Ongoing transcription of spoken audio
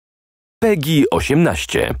PEGI 18.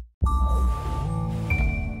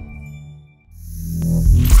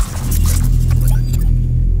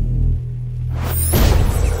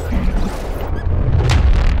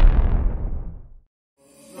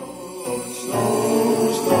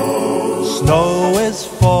 Snow is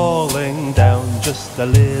falling down just a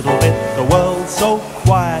little bit. The world's so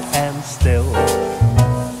quiet and still.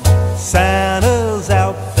 Santa's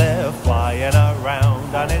out there flying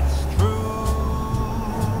around, and it's true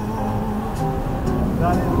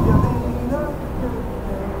that if you mean a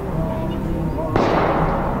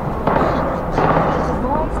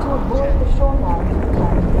Advised to avoid the shoreline.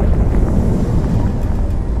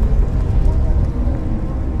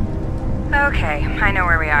 Okay, I know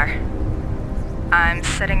where we are. I'm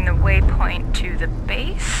setting the waypoint to the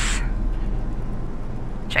base.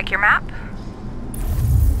 Check your map.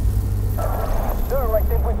 Sir, I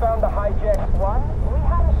think we found the hijacked one. We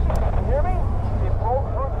had a ship, you hear me? It rolled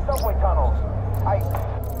through the subway tunnels. I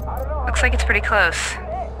don't know. Looks like it's pretty close.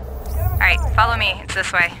 Alright, follow me. It's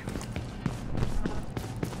this way.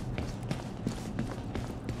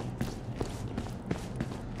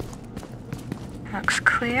 Looks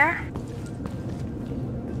clear.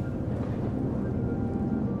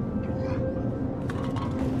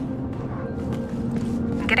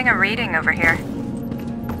 I'm getting a reading over here.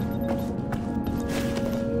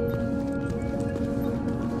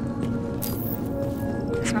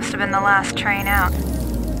 This must have been the last train out.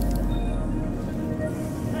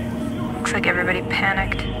 Looks like everybody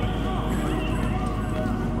panicked.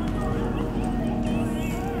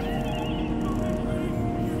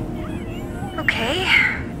 Okay.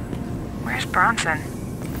 Where's Bronson?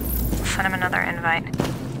 I'll send him another invite.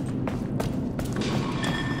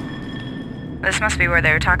 This must be where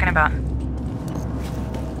they were talking about.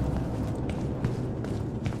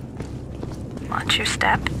 Watch your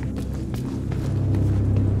step.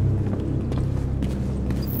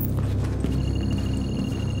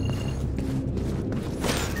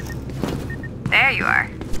 There you are.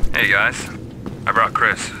 Hey guys, I brought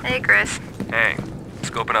Chris. Hey, Chris. Hey,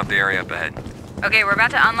 scoping out the area up ahead. Okay, we're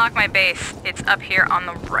about to unlock my base. It's up here on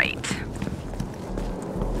the right.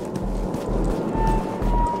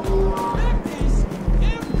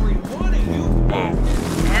 Whoa.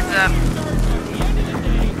 Heads up.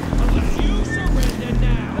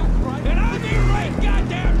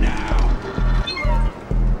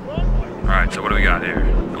 Alright, so what do we got here?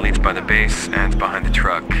 The lead's by the base and it's behind the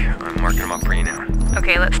truck. I'm marking them up for you now.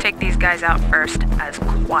 Okay, let's take these guys out first, as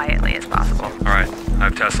quietly as possible. Alright, I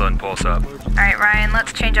have Tesla and Pulse up. Alright, Ryan,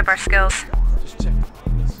 let's change up our skills.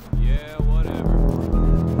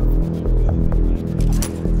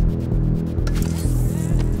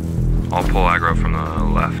 I'll pull aggro from the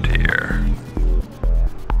left here.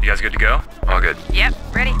 You guys good to go? All good. Yep,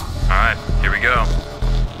 ready. Alright, here we go.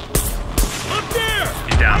 Up there!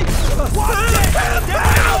 He's down. Get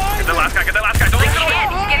the last guy, Don't let him Shit,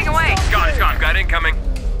 he's getting away. He's gone. Got incoming.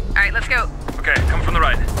 Alright, let's go. Okay, coming from the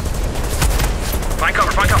right. Find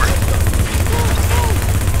cover.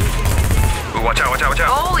 Ooh, watch out.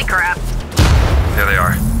 Holy crap. There they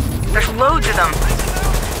are. There's loads of them.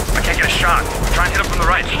 I can't get a shot. Try and hit him from the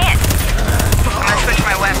right. Can't. I'm gonna switch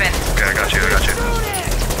my weapon. Okay, I got you.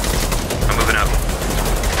 I'm moving up.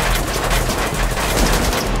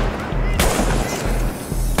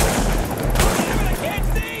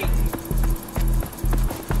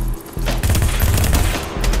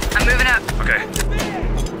 I'm moving up. Okay.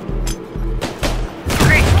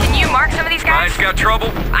 Chris, can you mark some of these guys? Ryan's got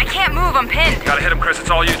trouble. I can't move, I'm pinned. Gotta hit him, Chris. It's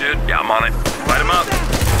all you, dude. Yeah, I'm on it. Light him up.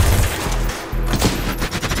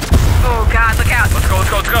 Oh god, look out. Let's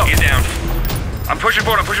go. He's down. I'm pushing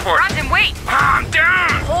forward. Bronson, wait. I'm down.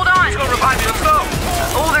 Hold on. Let's go revive me. Let's go.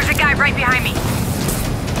 Oh, there's a guy right behind me.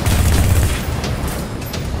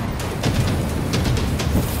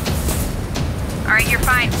 Alright, you're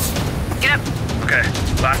fine. Get up. Okay,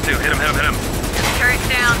 last two. Hit him. Turret's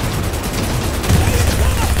down.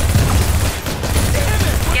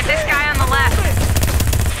 Get this guy on the left.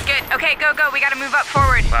 Good. Okay, go. We gotta move up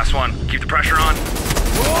forward. Last one. Keep the pressure on.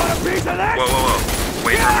 Want a piece of that? Whoa.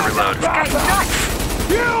 Wait for him to reload. This guy's nuts.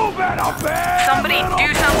 You better bet! Somebody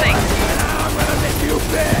do something. I'm gonna make you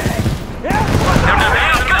big! Yeah!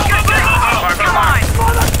 Good. Come on.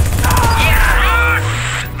 Yes!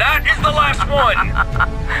 That is the last one.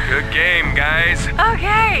 Good game, guys.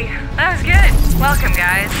 Okay, that was good. Welcome,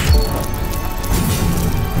 guys.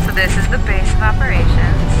 So this is the base of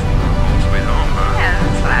operations.